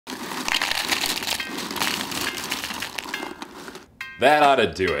That ought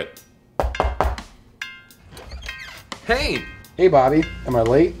to do it. Hane! Hey Bobby, am I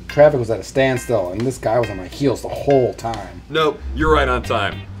late? Traffic was at a standstill and this guy was on my heels the whole time. Nope, you're right on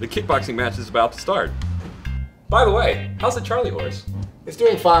time. The kickboxing match is about to start. By the way, how's the Charlie horse? It's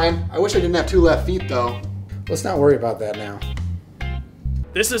doing fine. I wish I didn't have 2 left feet though. Let's not worry about that now.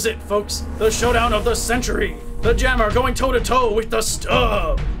 This is it, folks. The showdown of the century. The Jammer going toe-to-toe with the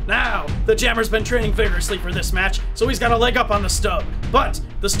Stub. Now, the Jammer's been training vigorously for this match, so he's got a leg up on the Stub. But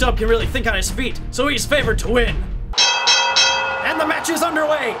the Stub can really think on his feet, so he's favored to win. And the match is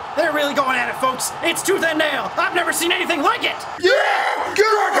underway. They're really going at it, folks. It's tooth and nail. I've never seen anything like it. Yeah! Get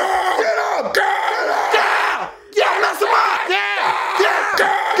up! Get up! Get up! Yeah! Yeah! Knock him out! Yeah! Yeah!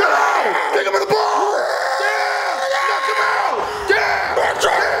 Get out! Take him in the ball! Yeah! Knock him out! Yeah!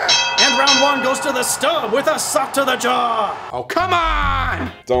 And round 1 goes to the Stub with a sock to the jaw. Oh, come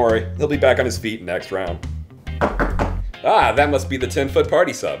on! Don't worry, he'll be back on his feet next round. Ah, that must be the 10-foot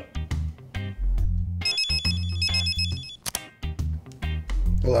party sub.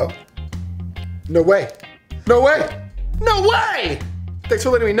 Hello? No way. No way! No way! Thanks for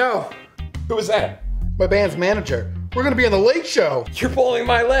letting me know. Who was that? My band's manager. We're gonna be on the Late Show. You're pulling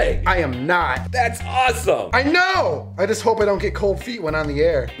my leg. I am not. That's awesome! I know! I just hope I don't get cold feet when on the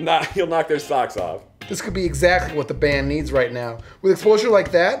air. Nah, he'll knock their socks off. This could be exactly what the band needs right now. With exposure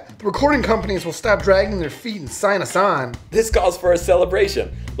like that, the recording companies will stop dragging their feet and sign us on. This calls for a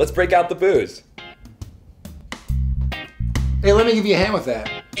celebration. Let's break out the booze. Hey, let me give you a hand with that.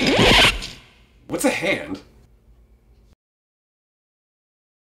 What's a hand?